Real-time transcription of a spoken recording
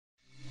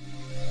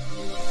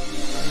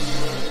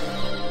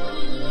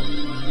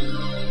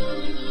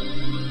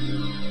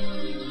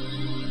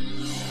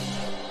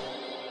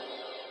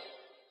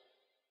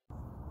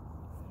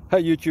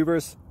Hey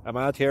YouTubers, I'm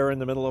out here in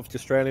the middle of the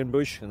Australian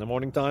bush in the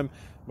morning time.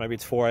 Maybe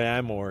it's 4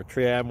 a.m. or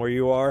 3 a.m. where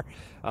you are.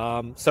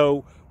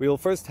 So we'll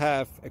first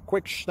have a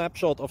quick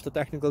snapshot of the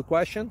technical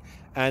question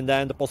and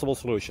then the possible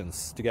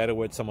solutions, together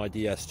with some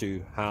ideas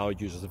to how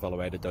users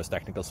evaluated those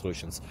technical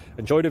solutions.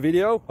 Enjoy the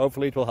video,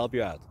 hopefully it will help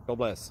you out. God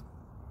bless.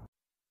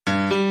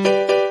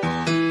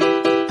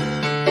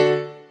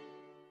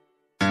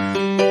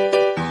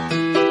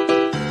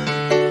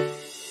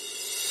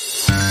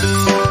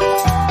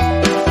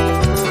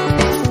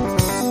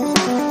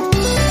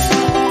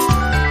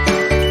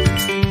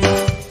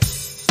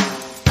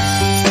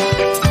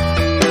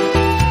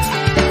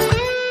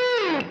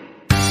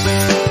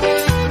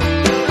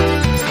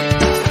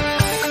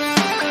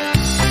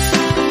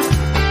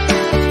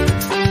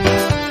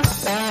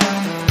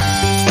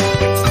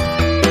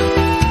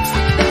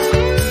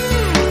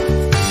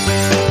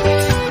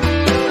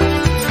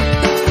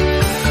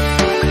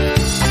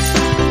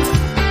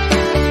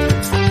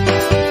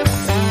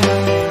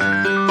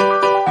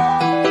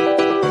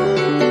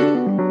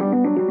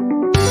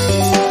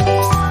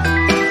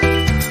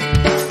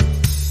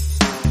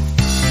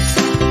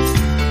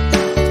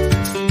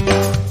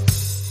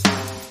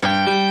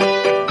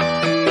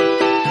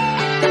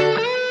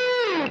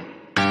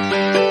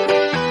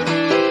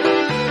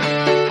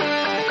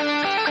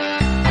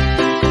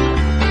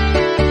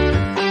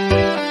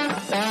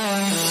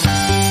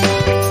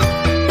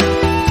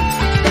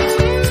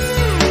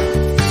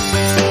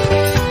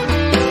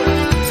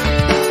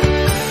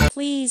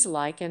 Please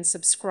like and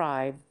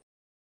subscribe.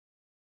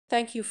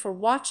 Thank you for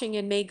watching,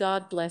 and may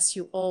God bless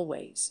you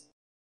always.